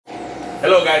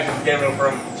Hello guys, it's Gabriel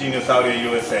from Genius Audio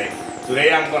USA.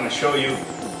 Today I'm going to show you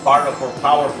part of our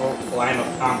powerful line of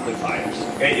amplifiers.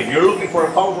 Okay, if you're looking for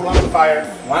a powerful amplifier,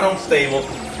 1 ohm stable,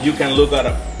 you can look at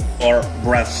our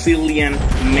Brazilian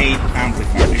made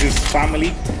amplifier. This is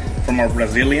family from our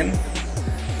Brazilian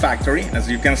factory. As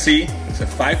you can see, it's a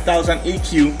 5000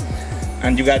 EQ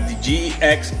and you got the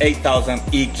GX8000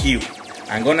 EQ.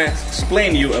 I'm going to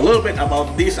explain you a little bit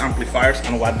about these amplifiers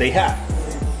and what they have.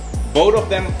 Both of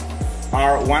them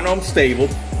are 1 ohm stable,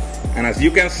 and as you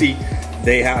can see,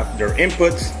 they have their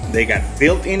inputs, they got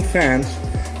built-in fans,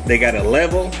 they got a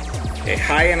level, a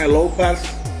high and a low pass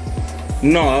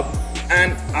knob,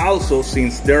 and also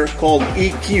since they're called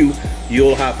EQ,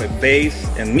 you'll have a bass,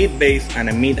 a mid bass, and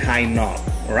a mid high knob.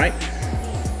 All right.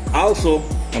 Also,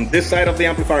 on this side of the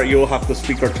amplifier, you'll have the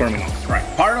speaker terminals. Right.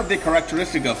 Part of the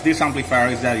characteristic of this amplifier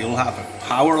is that you'll have a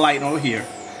power light over here.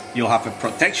 You'll have a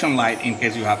protection light in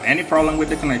case you have any problem with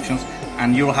the connections,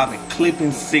 and you'll have a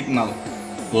clipping signal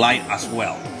light as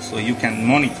well, so you can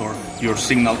monitor your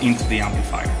signal into the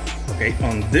amplifier. Okay,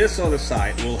 on this other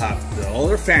side, we'll have the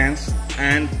other fans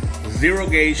and 0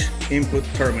 gauge input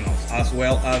terminals, as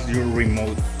well as your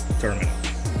remote terminal.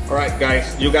 All right,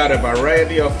 guys, you got a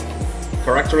variety of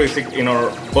characteristics in our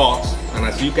box, and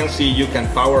as you can see, you can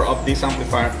power up this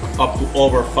amplifier up to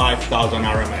over 5000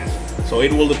 RMS. So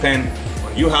it will depend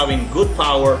on you having good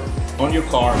power on your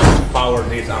car to power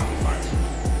these amplifiers.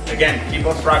 Again, keep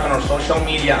us track on our social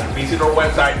media, visit our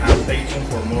website, and stay tuned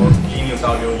for more Genius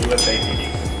Audio USA videos.